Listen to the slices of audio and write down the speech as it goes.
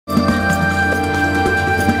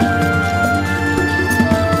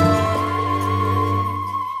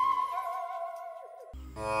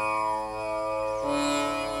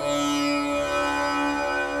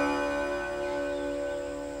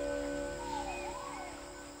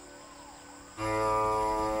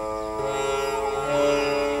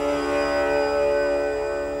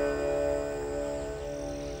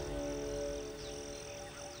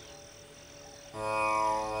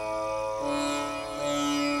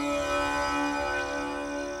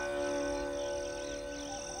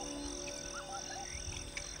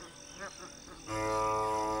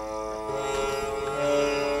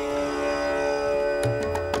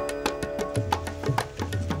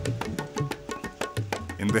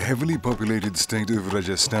In the heavily populated state of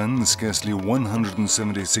Rajasthan, scarcely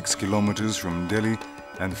 176 kilometers from Delhi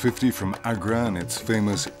and 50 from Agra and its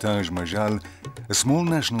famous Taj Majal, a small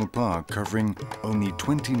national park covering only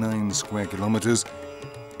 29 square kilometers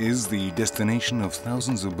is the destination of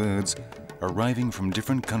thousands of birds arriving from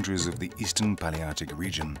different countries of the eastern Palearctic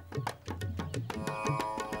region.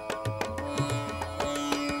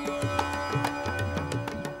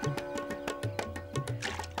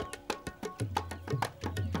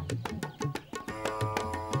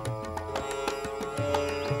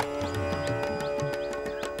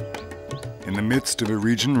 In the midst of a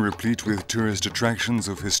region replete with tourist attractions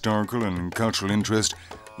of historical and cultural interest,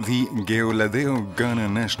 the Keoladeo Ghana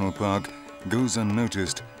National Park goes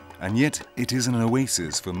unnoticed, and yet it is an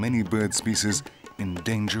oasis for many bird species in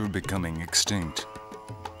danger of becoming extinct.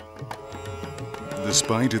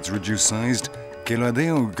 Despite its reduced size,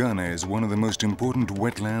 Keoladeo Ghana is one of the most important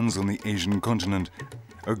wetlands on the Asian continent,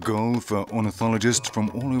 a goal for ornithologists from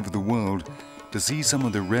all over the world to see some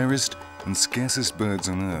of the rarest and scarcest birds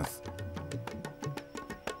on Earth.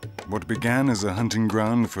 What began as a hunting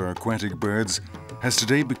ground for aquatic birds has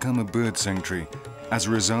today become a bird sanctuary as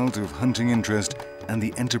a result of hunting interest and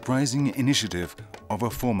the enterprising initiative of a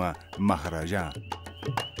former maharaja.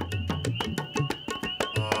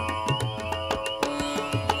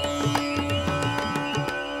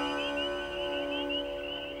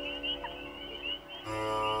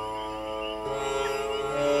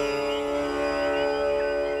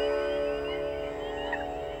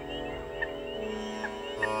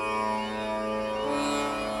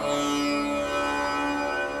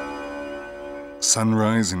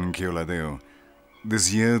 Sunrise in Keoladeo.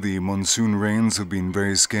 This year the monsoon rains have been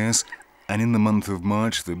very scarce, and in the month of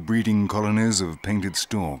March the breeding colonies of painted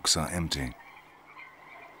storks are empty.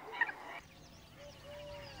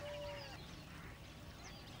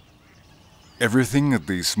 Everything at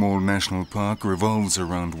the small national park revolves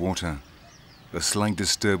around water. A slight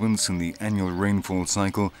disturbance in the annual rainfall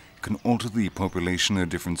cycle can alter the population of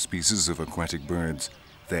different species of aquatic birds,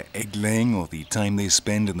 their egg-laying or the time they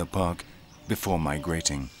spend in the park before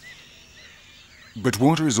migrating. But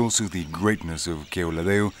water is also the greatness of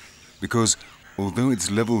Keoladeo because although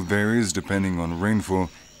its level varies depending on rainfall,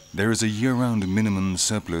 there is a year-round minimum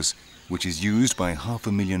surplus which is used by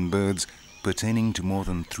 500,000 birds pertaining to more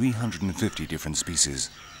than 350 different species.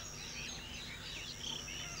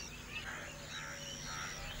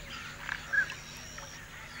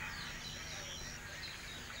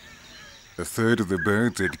 A third of the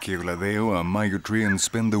birds at Keoladeo are migratory and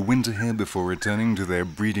spend the winter here before returning to their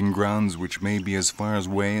breeding grounds, which may be as far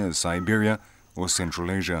away as Siberia or Central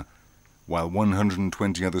Asia, while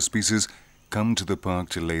 120 other species come to the park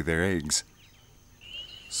to lay their eggs.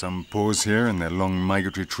 Some pause here in their long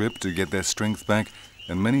migratory trip to get their strength back,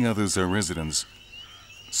 and many others are residents.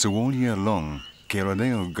 So all year long,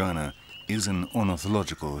 Keoladeo Ghana is an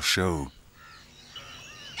ornithological show.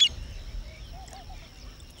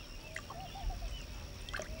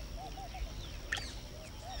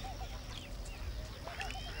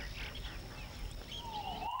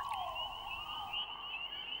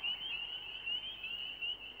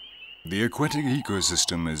 The aquatic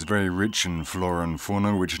ecosystem is very rich in flora and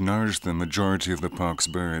fauna which nourish the majority of the park's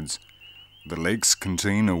birds. The lakes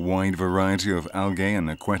contain a wide variety of algae and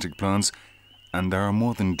aquatic plants, and there are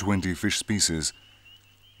more than 20 fish species.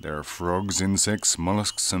 There are frogs, insects,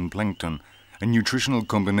 mollusks and plankton, a nutritional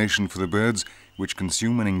combination for the birds which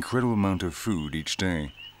consume an incredible amount of food each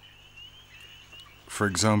day. For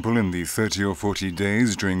example, in the 30 or 40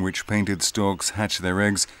 days during which painted storks hatch their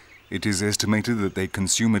eggs, it is estimated that they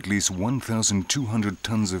consume at least 1,200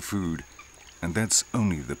 tons of food, and that's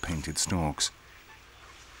only the painted storks.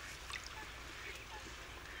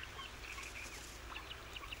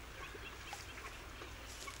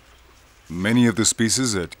 Many of the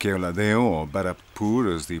species at Keoladeo, or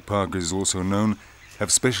Barapur as the park is also known, have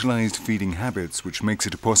specialized feeding habits which makes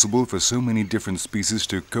it possible for so many different species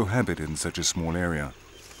to cohabit in such a small area.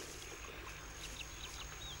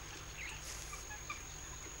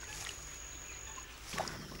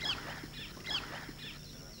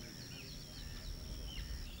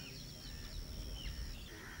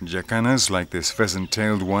 Jacanas like this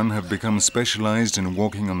pheasant-tailed one have become specialized in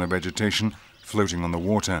walking on the vegetation, floating on the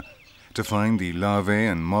water, to find the larvae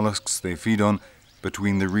and mollusks they feed on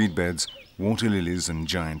between the reed beds, water lilies and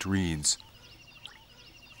giant reeds.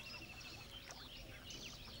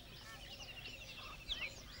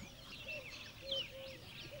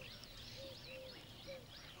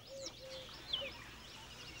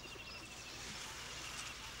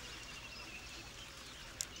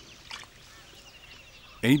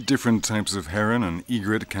 Eight different types of heron and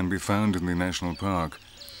egret can be found in the national park.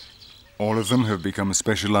 All of them have become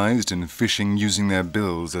specialized in fishing using their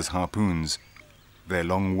bills as harpoons. Their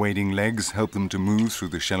long wading legs help them to move through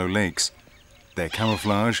the shallow lakes. Their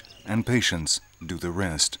camouflage and patience do the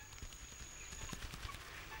rest.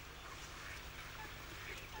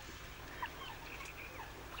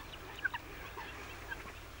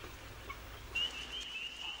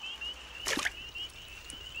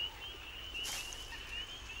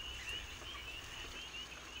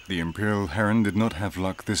 The imperial heron did not have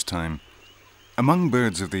luck this time. Among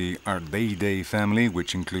birds of the Ardeidae family,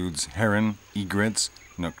 which includes heron, egrets,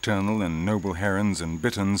 nocturnal and noble herons and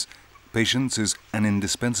bitterns, patience is an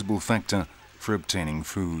indispensable factor for obtaining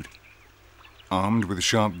food. Armed with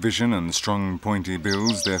sharp vision and strong pointy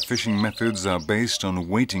bills, their fishing methods are based on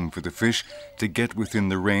waiting for the fish to get within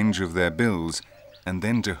the range of their bills and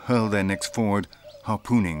then to hurl their necks forward,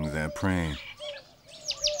 harpooning their prey.